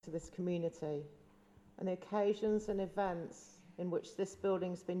to this community, and the occasions and events in which this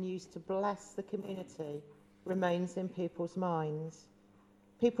building's been used to bless the community remains in people's minds.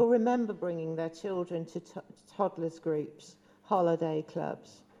 People remember bringing their children to toddlers groups, holiday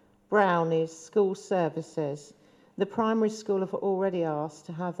clubs, brownies, school services. The primary school have already asked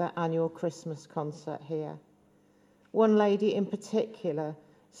to have their annual Christmas concert here. One lady in particular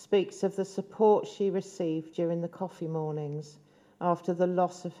speaks of the support she received during the coffee mornings after the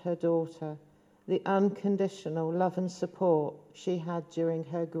loss of her daughter, the unconditional love and support she had during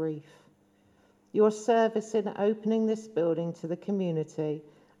her grief. Your service in opening this building to the community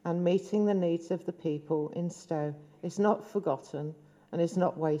and meeting the needs of the people in Stow is not forgotten and is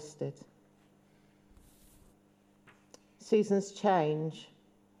not wasted. Seasons change.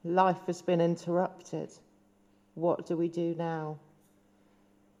 Life has been interrupted. What do we do now?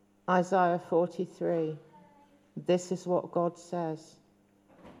 Isaiah 43. This is what God says.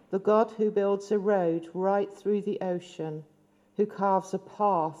 The God who builds a road right through the ocean, who carves a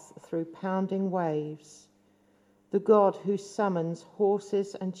path through pounding waves. The God who summons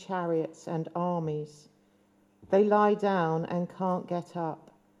horses and chariots and armies. They lie down and can't get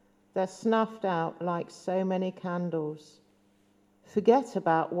up. They're snuffed out like so many candles. Forget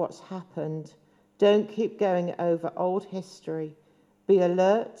about what's happened. Don't keep going over old history. Be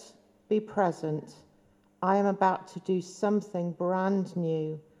alert, be present. I am about to do something brand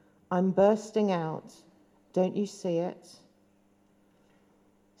new. I'm bursting out. Don't you see it?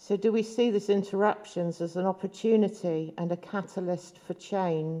 So do we see these interruptions as an opportunity and a catalyst for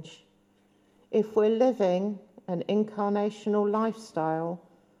change? If we're living an incarnational lifestyle,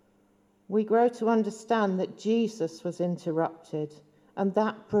 we grow to understand that Jesus was interrupted, and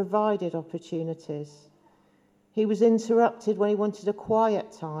that provided opportunities. He was interrupted when he wanted a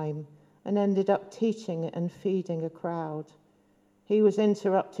quiet time and ended up teaching and feeding a crowd. He was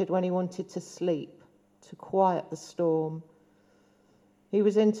interrupted when he wanted to sleep, to quiet the storm. He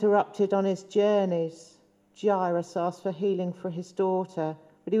was interrupted on his journeys. Jairus asked for healing for his daughter,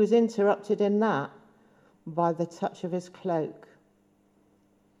 but he was interrupted in that by the touch of his cloak.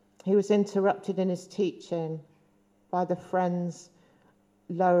 He was interrupted in his teaching by the friends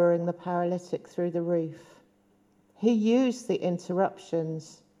lowering the paralytic through the roof. He used the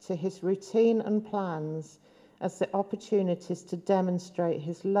interruptions to his routine and plans as the opportunities to demonstrate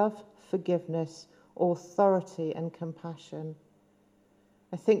his love, forgiveness, authority, and compassion.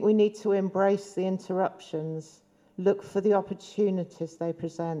 I think we need to embrace the interruptions, look for the opportunities they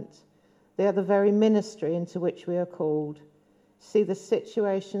present. They are the very ministry into which we are called. See the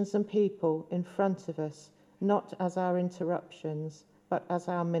situations and people in front of us, not as our interruptions, but as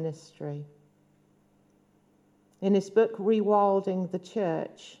our ministry. In his book, Rewilding the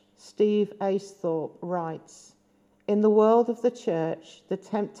Church, Steve Aisthorpe writes, in the world of the church, the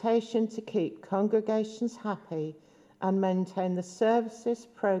temptation to keep congregations happy and maintain the services,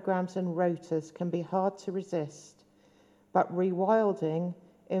 programs, and rotas can be hard to resist. But rewilding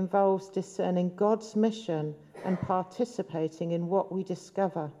involves discerning God's mission and participating in what we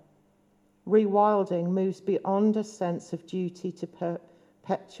discover. Rewilding moves beyond a sense of duty to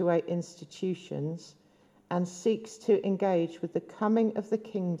perpetuate institutions and seeks to engage with the coming of the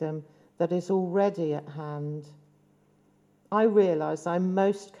kingdom that is already at hand. I realise I'm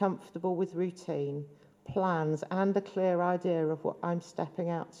most comfortable with routine, plans, and a clear idea of what I'm stepping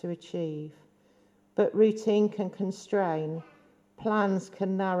out to achieve. But routine can constrain, plans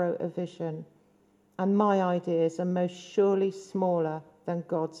can narrow a vision, and my ideas are most surely smaller than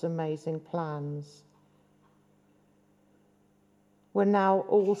God's amazing plans. We're now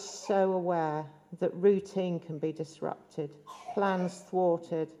all so aware that routine can be disrupted, plans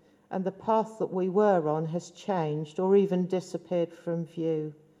thwarted, and the path that we were on has changed or even disappeared from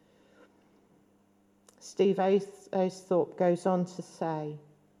view. Steve Aisthorpe goes on to say,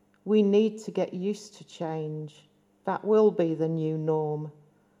 we need to get used to change. That will be the new norm.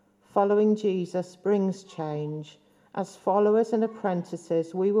 Following Jesus brings change. As followers and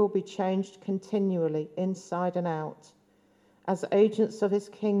apprentices, we will be changed continually, inside and out. As agents of his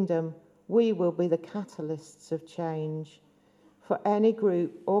kingdom, we will be the catalysts of change. For any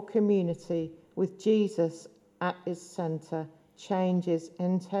group or community with Jesus at its centre, change is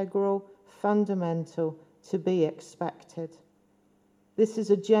integral, fundamental, to be expected. This is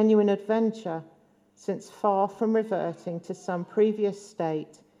a genuine adventure, since far from reverting to some previous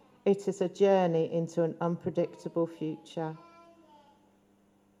state, it is a journey into an unpredictable future.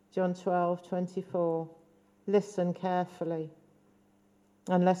 John 12:24. Listen carefully.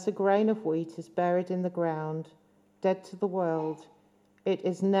 Unless a grain of wheat is buried in the ground, dead to the world, it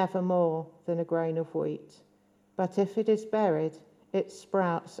is never more than a grain of wheat. But if it is buried, it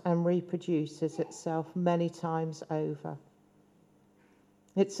sprouts and reproduces itself many times over.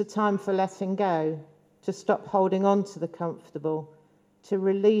 It's a time for letting go, to stop holding on to the comfortable, to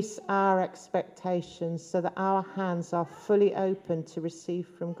release our expectations so that our hands are fully open to receive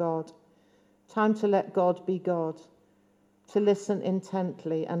from God. Time to let God be God, to listen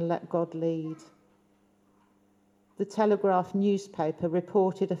intently and let God lead. The Telegraph newspaper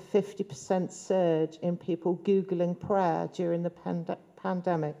reported a 50% surge in people Googling prayer during the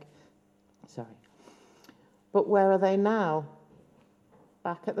pandemic. But where are they now?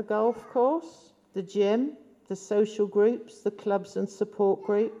 Back at the golf course, the gym, the social groups, the clubs and support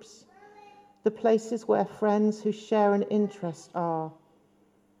groups, the places where friends who share an interest are,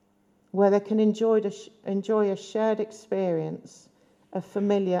 where they can enjoy a shared experience, a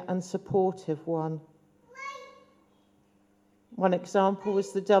familiar and supportive one. One example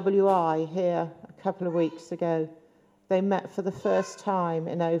was the WI here a couple of weeks ago. They met for the first time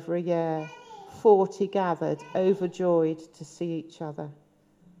in over a year. 40 gathered, overjoyed to see each other.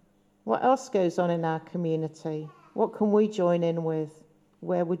 What else goes on in our community? What can we join in with?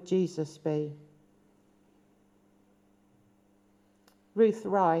 Where would Jesus be? Ruth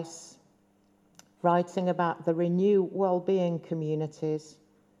Rice, writing about the Renew Wellbeing communities,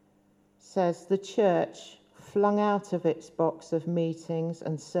 says the church, flung out of its box of meetings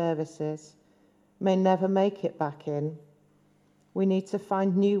and services, may never make it back in. We need to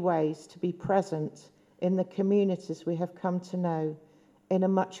find new ways to be present in the communities we have come to know in a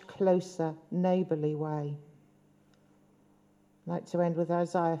much closer, neighbourly way. I'd like to end with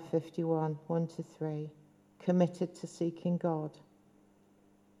Isaiah 51, 1-3, committed to seeking God.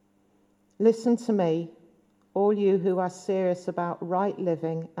 Listen to me, all you who are serious about right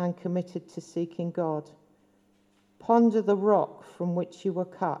living and committed to seeking God. Ponder the rock from which you were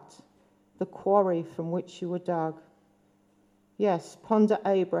cut, the quarry from which you were dug. Yes, ponder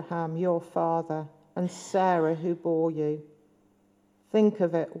Abraham, your father, and Sarah, who bore you. Think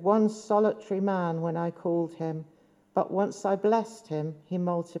of it, one solitary man when I called him, but once I blessed him, he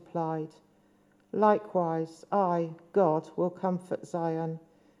multiplied. Likewise, I, God, will comfort Zion,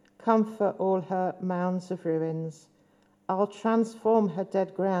 comfort all her mounds of ruins. I'll transform her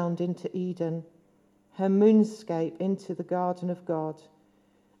dead ground into Eden, her moonscape into the garden of God,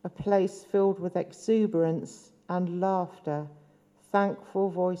 a place filled with exuberance and laughter, thankful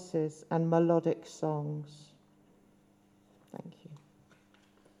voices and melodic songs.